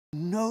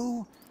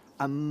No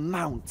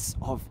amount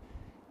of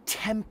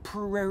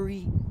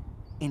temporary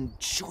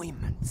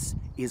enjoyment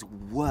is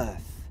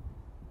worth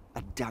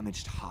a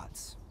damaged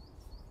heart.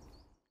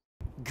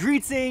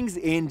 Greetings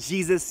in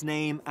Jesus'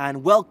 name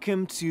and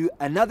welcome to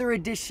another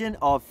edition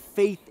of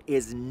Faith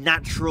is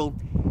Natural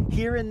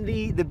here in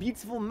the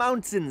beautiful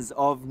mountains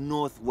of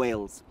North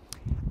Wales.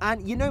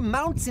 And you know,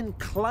 mountain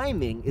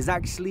climbing is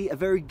actually a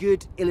very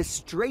good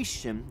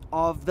illustration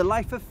of the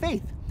life of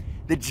faith.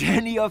 The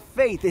journey of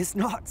faith is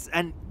not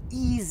an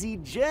easy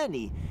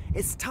journey.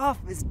 It's tough,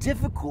 it's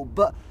difficult,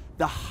 but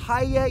the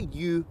higher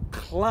you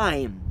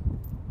climb,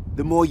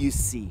 the more you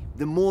see,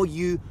 the more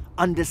you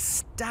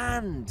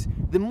understand,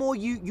 the more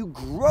you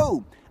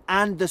grow,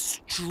 and the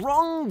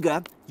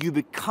stronger you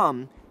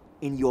become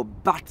in your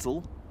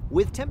battle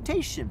with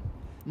temptation.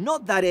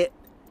 Not that it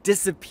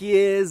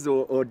disappears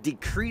or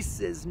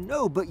decreases,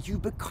 no, but you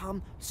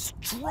become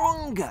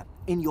stronger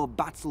in your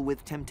battle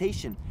with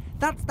temptation.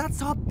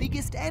 That's our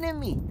biggest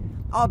enemy.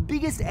 Our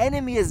biggest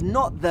enemy is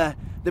not the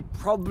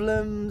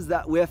problems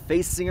that we're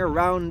facing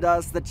around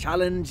us, the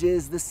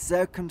challenges, the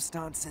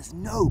circumstances.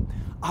 No,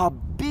 our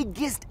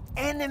biggest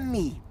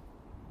enemy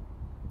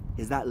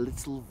is that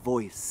little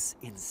voice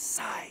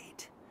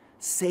inside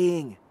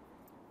saying,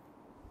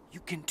 you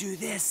can do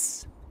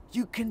this,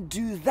 you can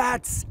do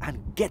that,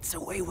 and gets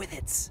away with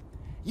it.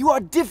 You are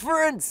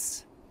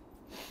different.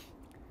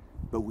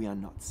 But we are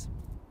not.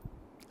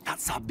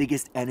 That's our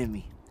biggest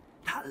enemy.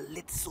 That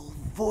little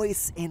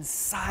voice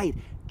inside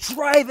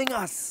driving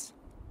us.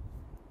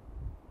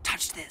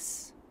 Touch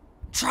this,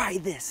 try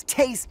this,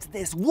 taste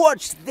this,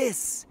 watch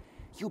this.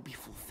 You'll be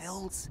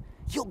fulfilled.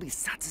 You'll be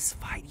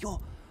satisfied.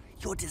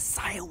 Your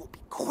desire will be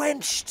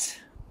quenched.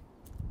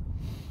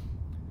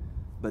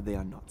 But they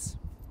are not.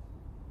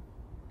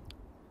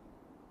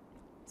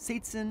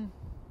 Satan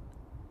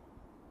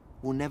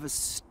will never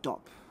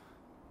stop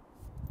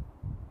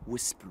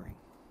whispering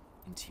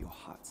into your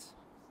heart.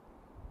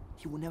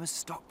 He will never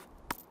stop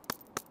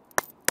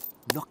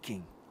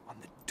knocking on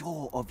the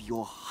door of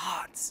your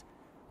heart.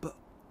 But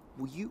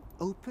will you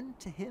open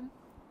to him?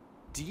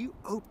 Do you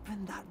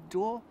open that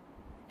door?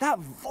 That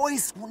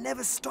voice will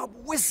never stop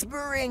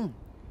whispering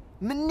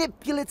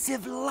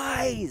manipulative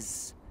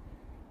lies.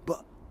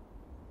 But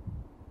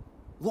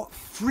what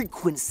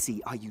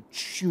frequency are you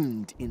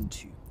tuned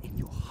into in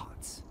your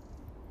heart?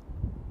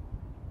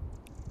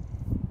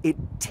 It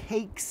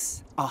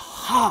takes a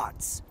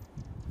heart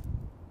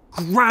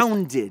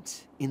grounded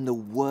in the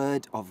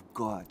Word of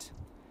God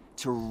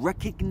to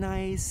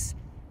recognize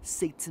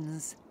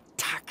Satan's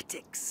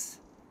tactics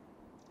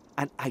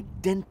and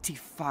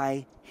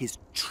identify his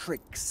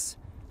tricks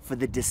for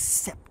the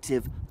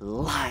deceptive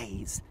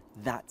lies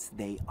that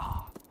they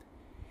are.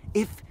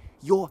 If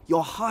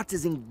your heart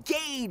is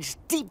engaged,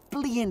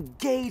 deeply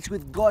engaged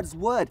with God's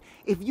Word,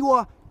 if you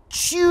are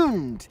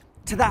tuned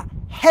to that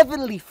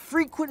heavenly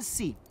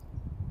frequency,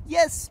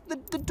 yes,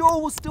 the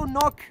door will still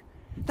knock,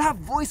 that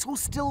voice will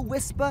still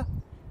whisper,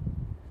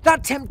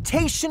 that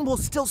temptation will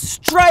still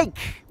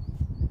strike.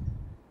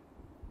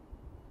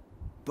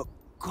 But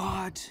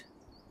God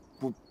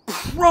will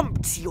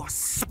prompt your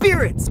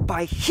spirits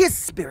by His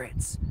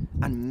Spirit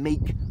and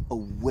make a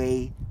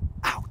way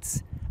out.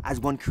 As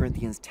 1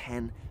 Corinthians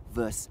 10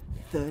 verse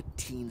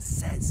 13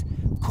 says,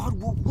 God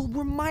will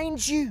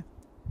remind you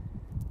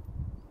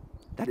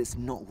that it's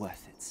not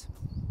worth it.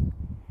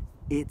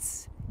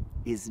 It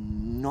is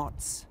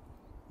not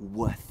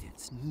worth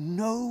it.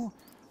 No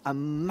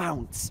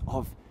amount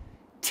of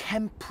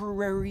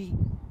temporary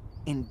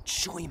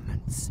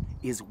enjoyment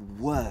is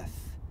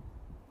worth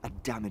a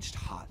damaged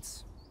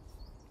heart.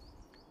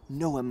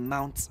 No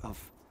amount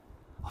of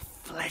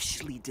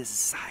fleshly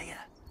desire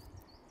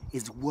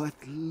is worth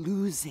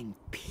losing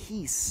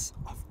peace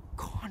of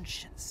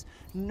conscience.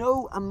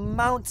 No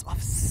amount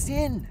of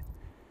sin,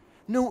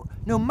 no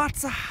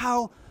matter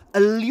how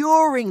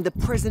alluring the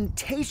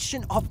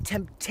presentation of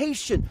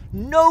temptation,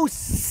 no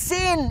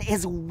sin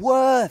is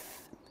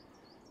worth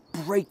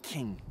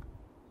breaking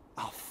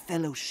our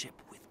fellowship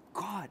with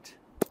God.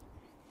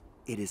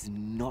 It is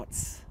not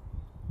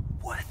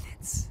worth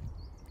it.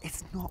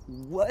 It's not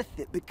worth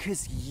it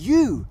because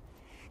you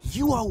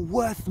are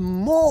worth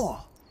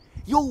more.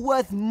 You're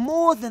worth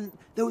more than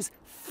those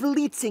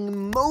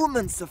fleeting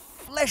moments of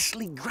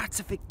fleshly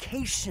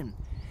gratification.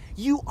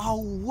 You are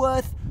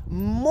worth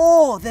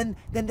more than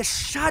the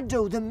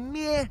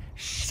mere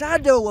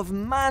shadow of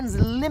man's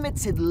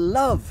limited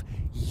love.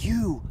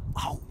 You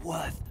are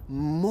worth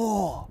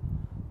more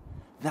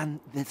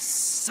than the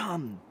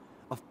sum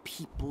of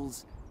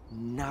people's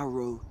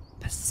narrow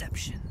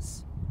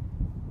perceptions.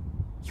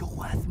 You're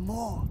worth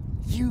more.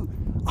 You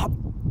are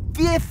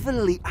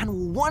fearfully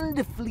and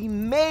wonderfully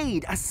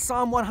made, as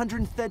Psalm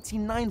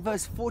 139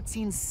 verse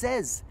 14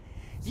 says.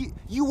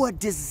 You were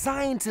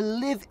designed to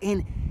live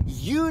in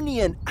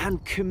union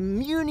and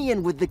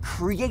communion with the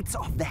Creator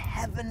of the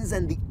heavens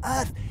and the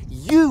earth.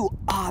 You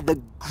are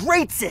the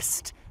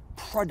greatest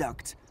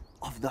product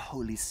of the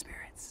Holy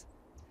Spirit.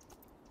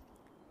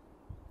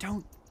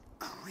 Don't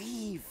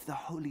grieve the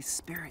Holy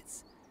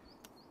Spirit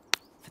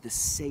for the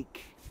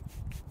sake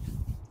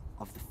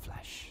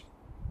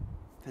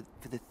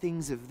the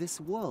things of this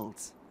world.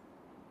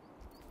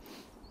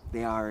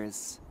 They are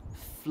as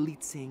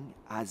fleeting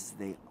as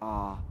they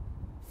are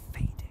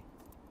fading.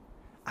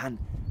 And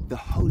the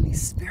Holy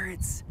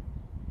Spirit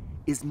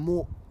is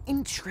more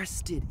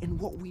interested in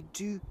what we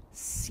do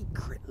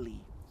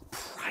secretly,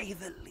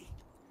 privately.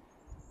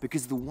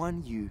 Because the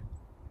one you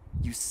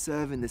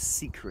serve in the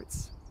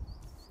secrets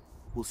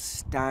will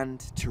stand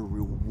to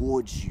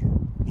reward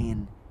you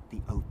in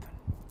the open.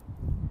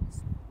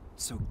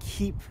 So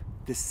keep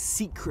the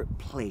secret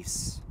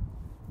place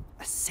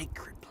a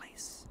sacred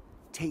place.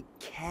 Take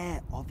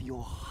care of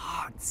your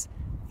hearts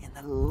in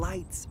the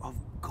light of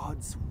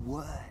God's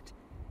word.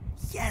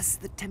 Yes,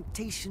 the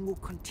temptation will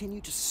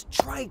continue to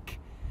strike.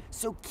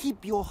 So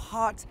keep your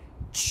heart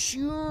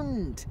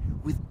tuned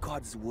with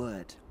God's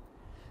word.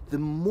 The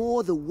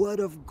more the word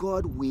of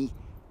God we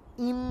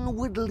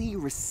inwardly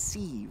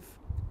receive,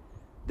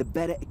 the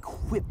better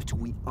equipped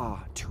we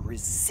are to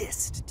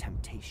resist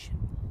temptation,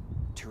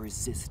 to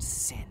resist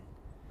sin.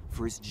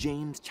 For as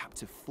James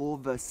chapter 4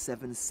 verse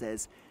 7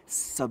 says,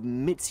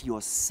 submit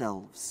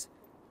yourselves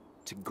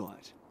to God.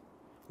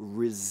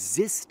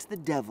 Resist the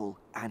devil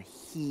and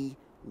he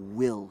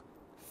will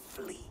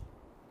flee.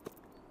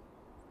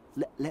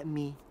 Let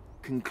me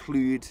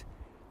conclude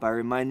by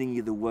reminding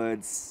you the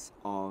words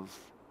of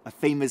a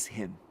famous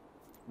hymn,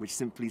 which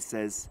simply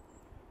says,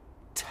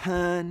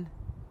 turn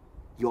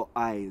your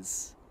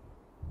eyes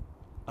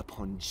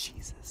upon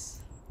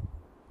Jesus.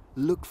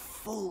 Look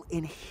full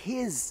in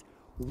his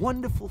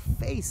wonderful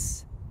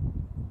face,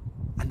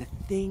 and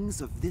the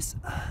things of this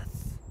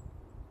earth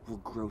will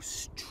grow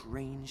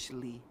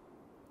strangely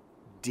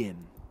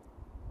dim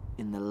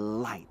in the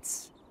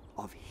light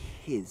of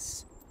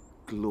his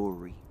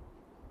glory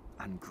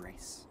and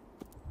grace.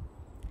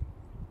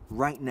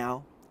 Right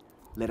now,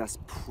 let us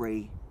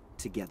pray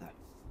together.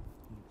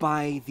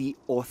 By the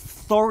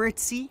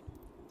authority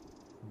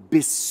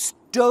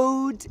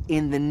bestowed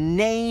in the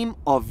name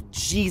of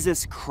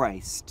Jesus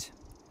Christ,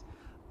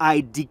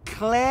 I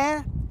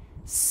declare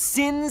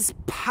sin's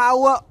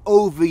power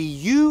over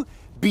you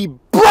be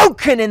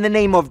broken in the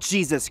name of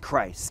Jesus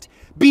Christ.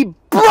 Be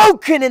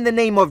broken in the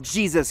name of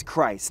Jesus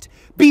Christ.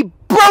 Be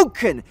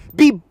broken,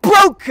 be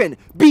broken,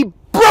 be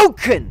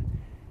broken.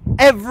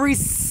 Every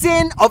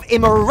sin of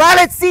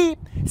immorality,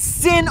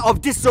 sin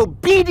of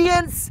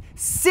disobedience,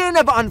 sin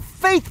of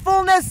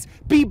unfaithfulness,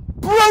 be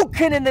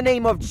broken in the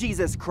name of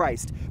Jesus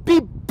Christ. Be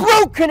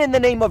broken in the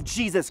name of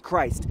Jesus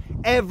Christ.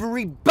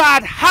 Every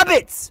bad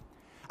habit,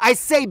 I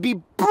say, be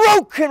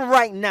broken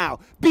right now.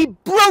 Be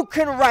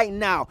broken right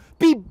now.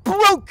 Be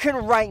broken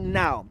right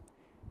now.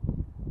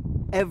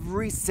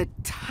 Every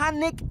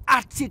satanic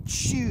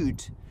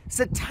attitude,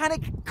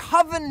 satanic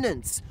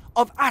covenants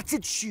of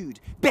attitude,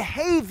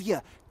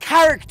 behavior,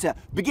 character,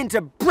 begin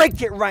to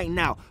break it right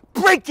now.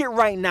 Break it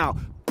right now.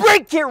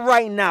 Break it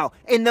right now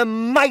in the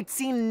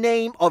mighty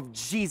name of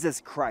Jesus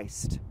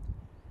Christ.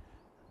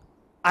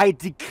 I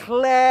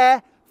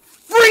declare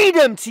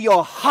freedom to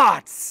your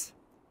hearts.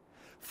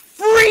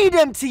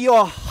 Freedom to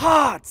your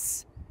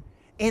hearts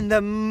in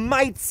the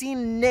mighty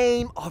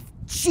name of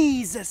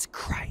Jesus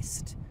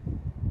Christ.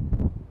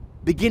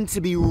 Begin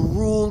to be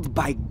ruled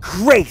by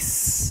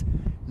grace,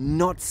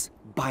 not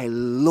by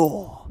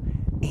law.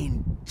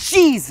 In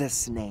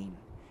Jesus' name.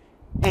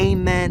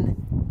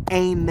 Amen,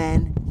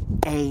 amen,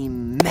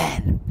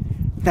 amen.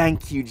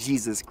 Thank you,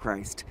 Jesus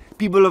Christ.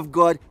 People of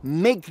God,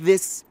 make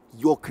this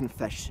your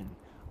confession.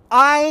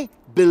 I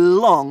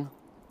belong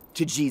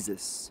to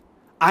Jesus.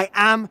 I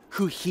am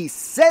who he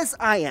says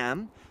I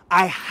am.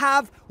 I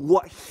have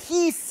what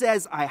he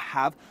says I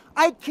have.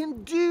 I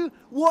can do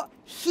what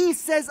he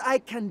says I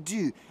can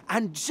do.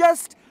 And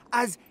just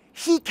as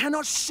he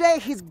cannot share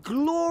his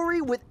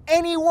glory with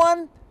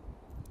anyone,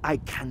 I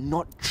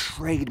cannot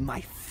trade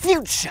my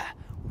future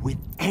with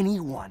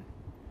anyone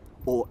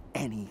or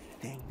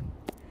anything.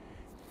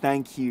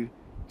 Thank you,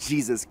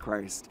 Jesus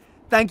Christ.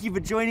 Thank you for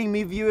joining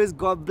me, viewers.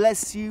 God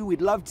bless you.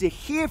 We'd love to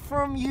hear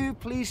from you.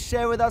 Please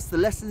share with us the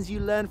lessons you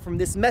learned from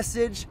this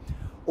message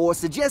or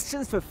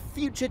suggestions for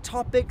future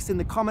topics in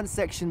the comment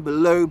section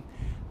below.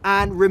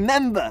 And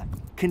remember,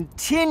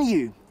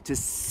 continue to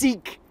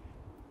seek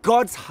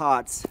God's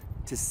heart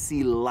to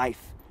see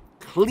life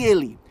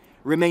clearly.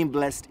 Remain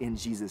blessed in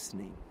Jesus'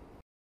 name.